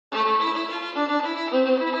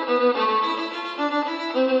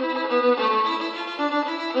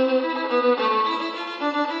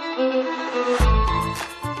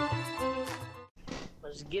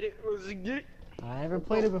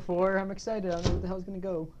played it before. I'm excited. I don't know what the hell's gonna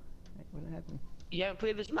go. What happened? You haven't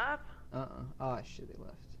played this map? Oh shit, they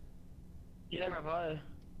left. Yeah, have I.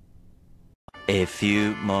 A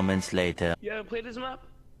few moments later. You haven't played this map?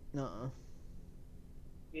 Neither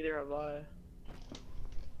have I.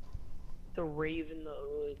 The Rave in the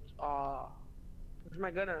woods. Aw. Where's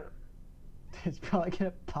my gun at? It's probably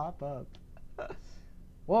gonna pop up.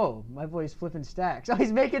 Whoa, my boy's flipping stacks. Oh,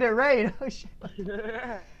 he's making it rain. Oh shit.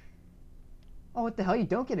 Oh, what the hell? You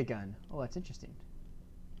don't get a gun. Oh, that's interesting.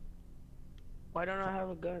 Why don't I have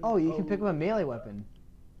a gun? Oh, you can pick up a melee weapon.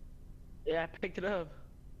 Yeah, I picked it up.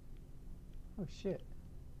 Oh shit.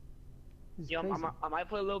 Yeah, I might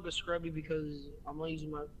play a little bit scrubby because I'm not using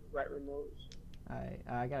my right remote.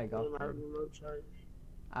 I gotta go. My remote charge.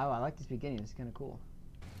 Oh, I like this beginning. It's kind of cool.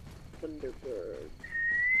 Thunderbird.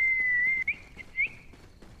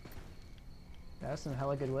 That's some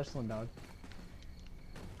hella good whistling, dog.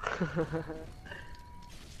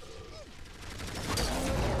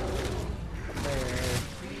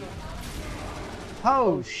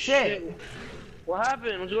 Oh shit! What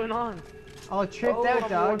happened? What's going on? All tripped out,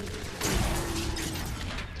 dog.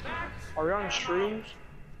 Are we on shrooms?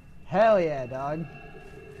 Hell yeah, dog.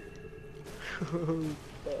 Oh,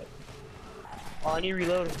 I need to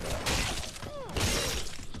reload.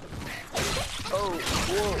 Oh,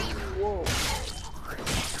 whoa.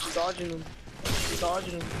 Dodging him.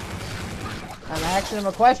 Dodging him. I'm asking him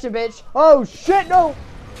a question, bitch. Oh shit, no!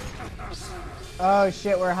 Oh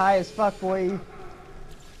shit, we're high as fuck, boy.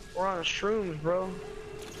 We're on shrooms, bro.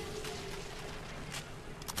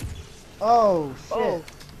 Oh shit. Oh.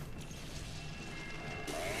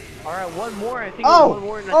 Alright, one more. I think Oh! one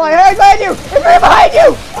more. And Oh, it's behind you! It's right behind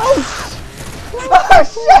you! Oh, oh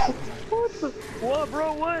shit! What the? What,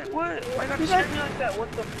 bro? What? Why not scare me like that?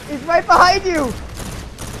 What the? He's right behind you!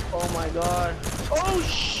 Oh my god. Oh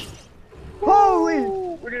shit! Holy!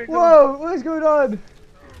 Whoa, what is going on?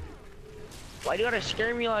 Why do you gotta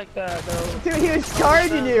scare me like that, though? Dude, he was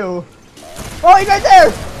charging you! Oh, he's right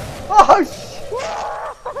there! Oh shit!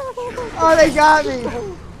 Oh, they got me!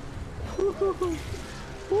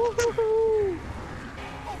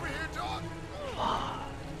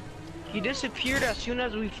 He disappeared as soon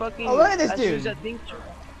as we fucking. Oh, look at this as soon dude. as that thing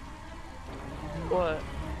What?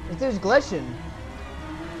 This dude's glitching.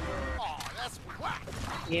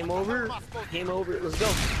 Game over? Game over. Let's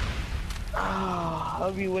go. Ah, that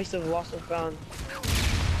would be a waste of lost and found.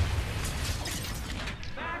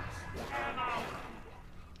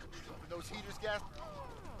 Those heaters, gas.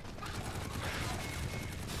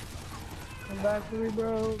 Come back for me,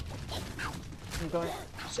 bro. I'm going.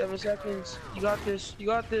 7 seconds. You got this. You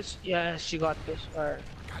got this. Yes, you got this. Alright.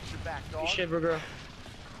 Got your back, dog. You shiver, girl.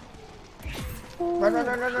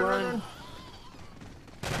 Run.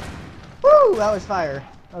 Woo! That was fire.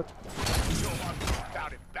 Okay.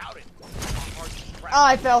 Bout it. Oh,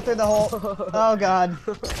 I fell through the hole. Oh god.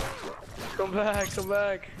 Come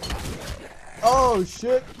back. Oh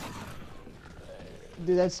shit.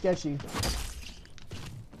 Dude, that's sketchy.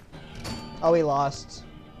 Oh, we lost.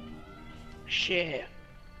 Shit.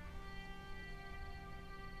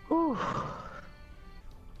 Whew.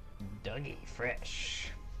 Dougie fresh.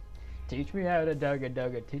 Teach me how to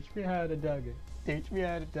Dougie. Teach me how to Dougie. Teach me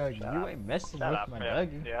how to Dougie. You ain't messing with my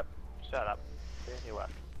Dougie. Yep. Shut up. You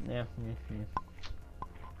left. Yeah.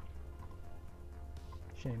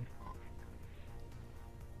 Shame.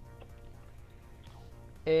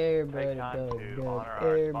 Everybody Take time Doug. to honor our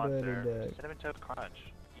Everybody sponsor, Doug. Cinnamon Toast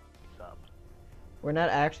Crunch. Sub. We're not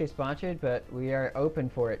actually sponsored, but we are open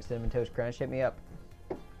for it. Cinnamon Toast Crunch, hit me up.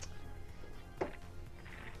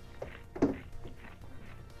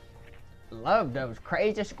 Love those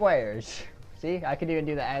crazy squares. See, I could even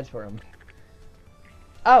do the ads for them.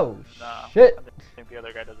 Oh, Nah, shit. I think the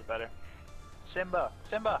other guy does it better. Simba!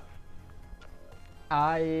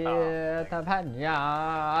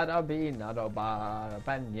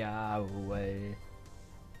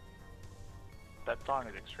 That song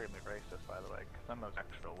is extremely racist, by the way, because some of those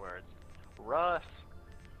extra words. Russ!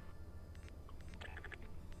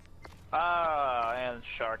 Ah, and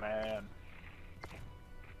Sharkman.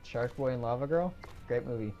 Shark Boy and Lava Girl? Great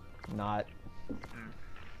movie. Not.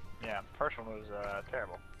 Yeah, first one was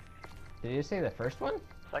terrible. Did you say the first one?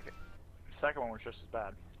 Second one was just as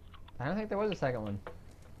bad. I don't think there was a second one.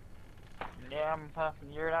 Yeah,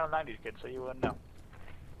 you're not a 90s kid, so you wouldn't know.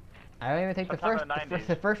 I don't even think Sometime in the 90s.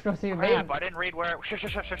 the first one was even Crap, made. I didn't read where. Shut.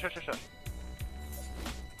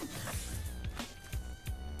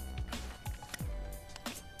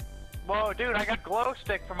 Whoa, dude, I got glow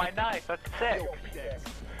stick for my knife. That's sick.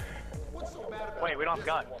 Wait, we don't have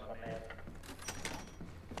guns.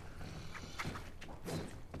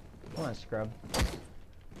 Come on, scrub.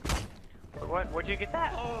 What? Where'd you get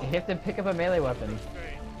that? You have to pick up a melee weapon.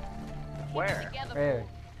 Where? Where?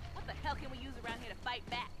 What the hell can we use around here to fight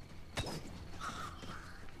back?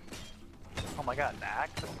 Oh my god, an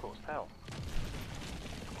axe? That's cool as hell.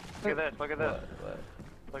 Look at this, look at this. What?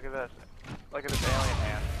 Look at this. Look at this alien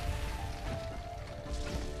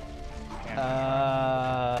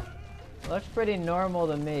hand. Looks pretty normal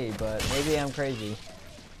to me, but maybe I'm crazy.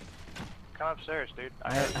 Come upstairs, dude.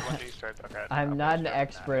 I heard a bunch of Easter eggs. Okay. I'm not an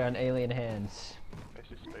expert on alien hands. This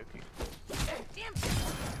is spooky.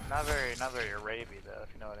 Not very ravey though, if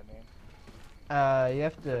you know what I mean. You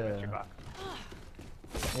have Mystery to. box.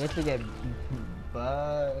 You have to get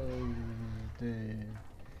busted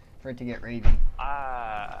for it to get ravey.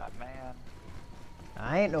 Ah, man.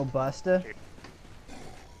 I ain't no buster.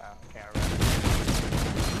 Oh, can't remember.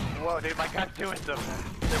 Whoa, dude, my guy's doing some.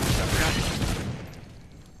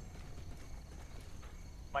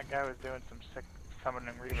 My guy was doing some sick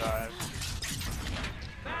summoning revives.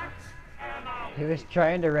 He was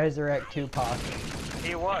trying to resurrect Tupac.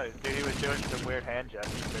 He was, dude. He was doing some weird hand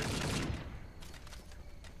gestures.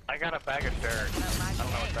 I got a bag of dirt. I don't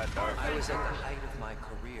know what that does. I was at the height of my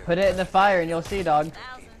career. Put it in the fire and you'll see, dog.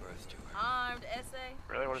 Armed essay.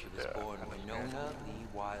 Really? What does She it was do? born Winona Lee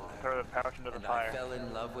Wilder. Throw the pouch into the And fire. I fell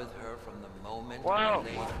in love with her from the moment Whoa! I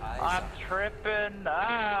laid eyes I'm on her. tripping Problem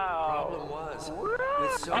out. was, What?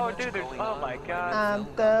 with so Oh, much dude, there's. going Oh on my when god. we I'm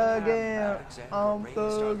filmed thugging. Alexander I'm raised our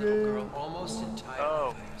little thugging. girl almost entirely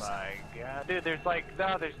Oh by herself. my god. Dude, there's like.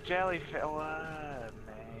 No, there's jellyfish. What,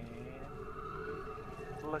 man?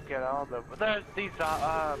 Look at all the. There's these.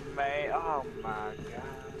 Oh, man. Oh my god.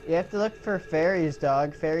 You have to look for fairies,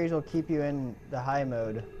 dog. Fairies will keep you in the high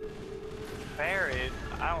mode. Fairies?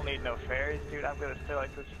 I don't need no fairies, dude. I'm gonna stay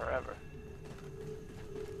like this forever.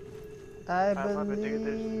 I love it, believe dude.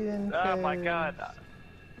 in Oh fairies. my god.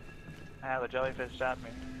 Ah, the jellyfish shot me.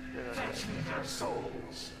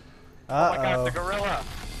 Oh my god, Uh-oh. the gorilla!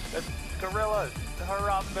 It's gorillas!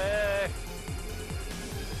 Harambe!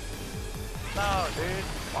 No, dude.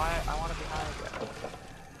 Why? I wanna be high again.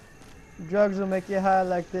 Drugs will make you high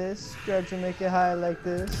like this. Drugs will make you high like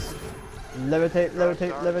this. Levitate,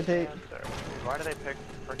 levitate, levitate. Cancer. Why do they pick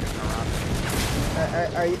freaking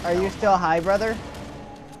Harambe? Are you still high, brother?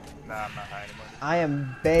 Nah, I'm not high anymore. I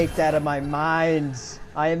am baked out of my mind.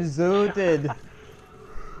 I am zooted.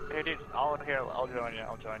 Hey, dude, I'll join you.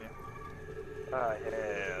 I'll join you. Oh,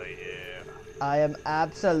 hell yeah. I am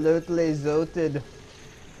absolutely zooted.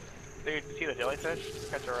 Dude, see the jellyfish?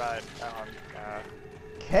 Catch a ride. Oh, god.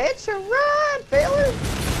 Catch a ride, fella!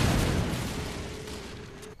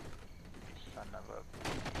 Son of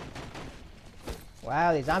a...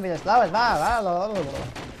 Wow, these zombies are slow as wow.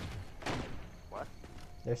 What?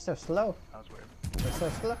 They're so slow. That was weird. They're so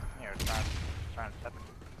slow. Here, it's trying to step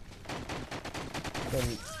Then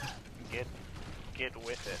it. Get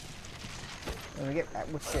with it. let me get right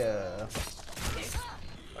with you.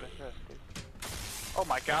 What is this, dude? Oh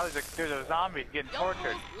my god, there's a zombie getting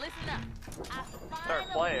tortured. Listen up. Start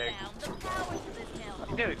playing.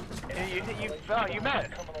 Dude, you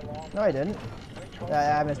met. No, I didn't.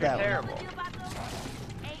 I missed You're that terrible.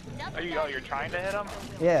 You're trying to hit him? one.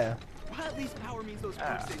 Yeah. Well, at least power means those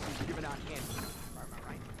Ah. stations are giving out hands.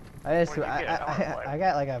 Right? I just What'd you get? I wanna play. I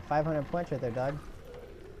got like a 500 points right there, dog.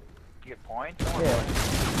 You get points? Yeah.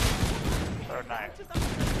 So nice.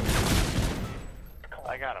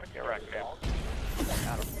 I got him. Get wrecked, man. Got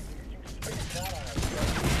him.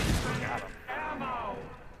 Got him.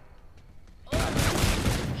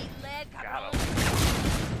 Got him.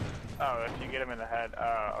 Oh, if you get him in the head.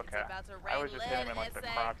 Oh, okay. I was just hitting him in like the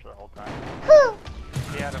crotch the whole time.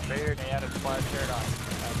 He had a beard and he had a plaid shirt on.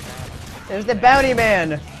 Okay. There's the bounty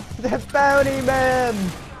man. The bounty man.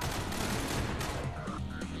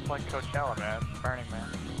 It's like Coachella, man. Burning Man.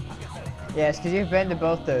 Yes, because you've been to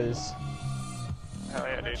both those. Hell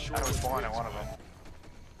yeah, dude. I was born in one of them.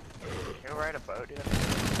 Can you ride a boat, dude?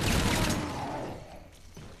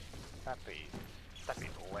 That'd be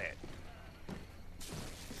lit.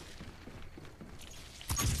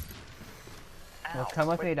 Well, Ow, come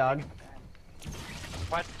with quit me, dog. taking that.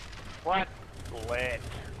 What? Lit.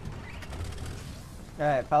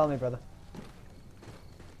 Alright, follow me, brother.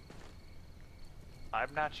 I'm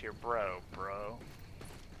not your bro.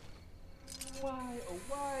 Why, oh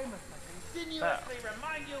why must I continuously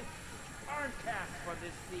remind you aren't cast for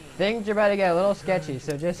this scene? Things are about to get a little sketchy,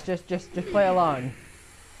 so just play along.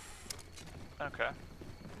 Okay.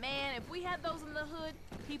 Man, if we had those in the hood,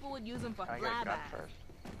 people would use them for I get a gun flybys. first.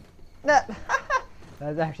 Nah.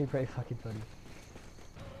 That's actually pretty fucking funny.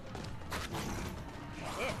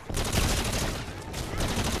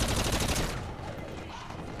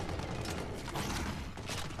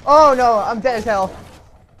 Oh no, I'm dead as hell.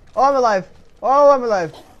 Oh, I'm alive. Oh, I'm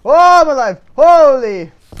alive. Oh, I'm alive.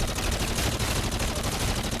 Holy.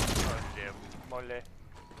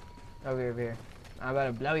 Over here. I'm about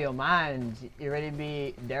to blow your mind. You ready to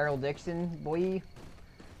be Daryl Dixon, boy?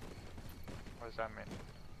 What does that mean?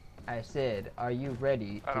 I said, are you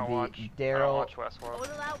ready to be I don't Daryl watch Westworld.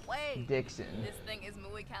 Dixon? This thing is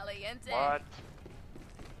muy caliente. What?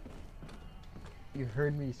 You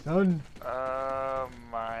heard me, son. Oh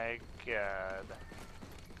my god.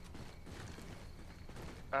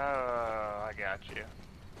 Oh, I got you.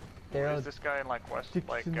 Is this guy in like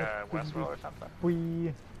Westworld or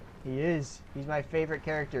something? He is. He's my favorite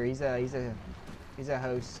character. He's a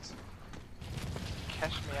host.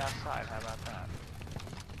 Catch me outside. How about that?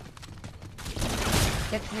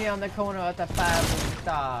 Catch me on the corner at the 5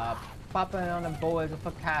 stop. Popping on the boys with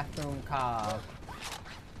a Catherine car.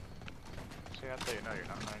 See, that's how you know you're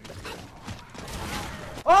not 90.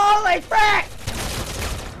 Holy frick!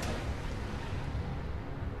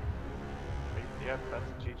 Yep,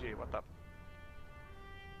 that's GG. What the?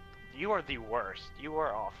 You are the worst. You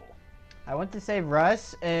are awful. I went to save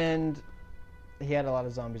Russ, and he had a lot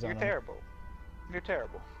of zombies on him. You're terrible. You're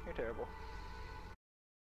terrible. You're terrible.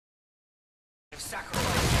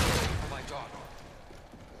 Sacrifice for my daughter.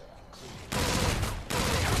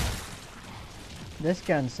 This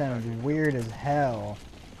gun sounds weird as hell.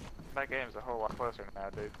 That game's a whole lot closer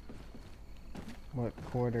now, dude. What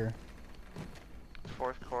quarter?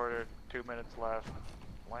 4th quarter, 2 minutes left.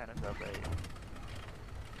 Landon's up 8.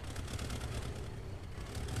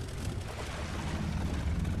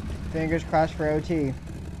 Fingers crossed for OT.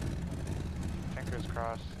 Fingers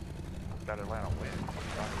crossed that Atlanta wins.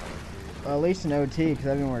 Well, at least an OT, because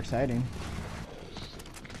that'd be more exciting.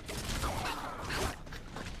 I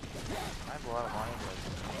have a lot of money,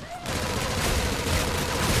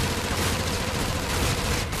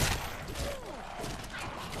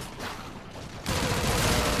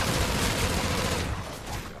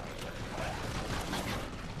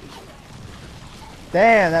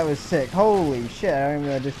 Damn, that was sick. Holy shit, I don't even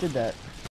know I just did that.